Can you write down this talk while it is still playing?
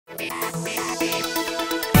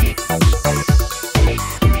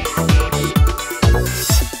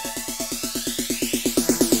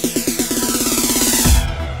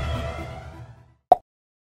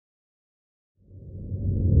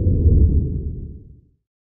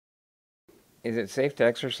Is it safe to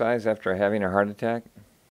exercise after having a heart attack?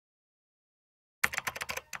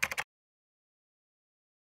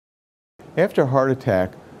 After a heart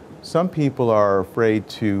attack, some people are afraid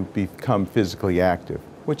to become physically active,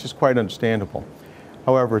 which is quite understandable.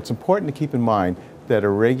 However, it's important to keep in mind that a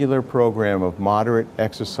regular program of moderate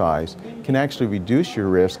exercise can actually reduce your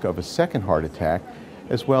risk of a second heart attack,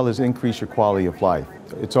 as well as increase your quality of life.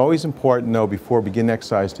 It's always important, though, before beginning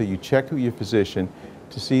exercise, that you check with your physician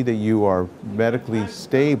to see that you are medically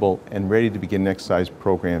stable and ready to begin an exercise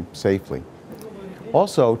program safely.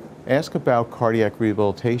 Also, ask about cardiac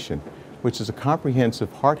rehabilitation, which is a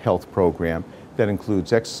comprehensive heart health program that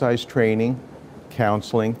includes exercise training,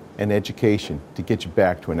 counseling, and education to get you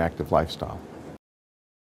back to an active lifestyle.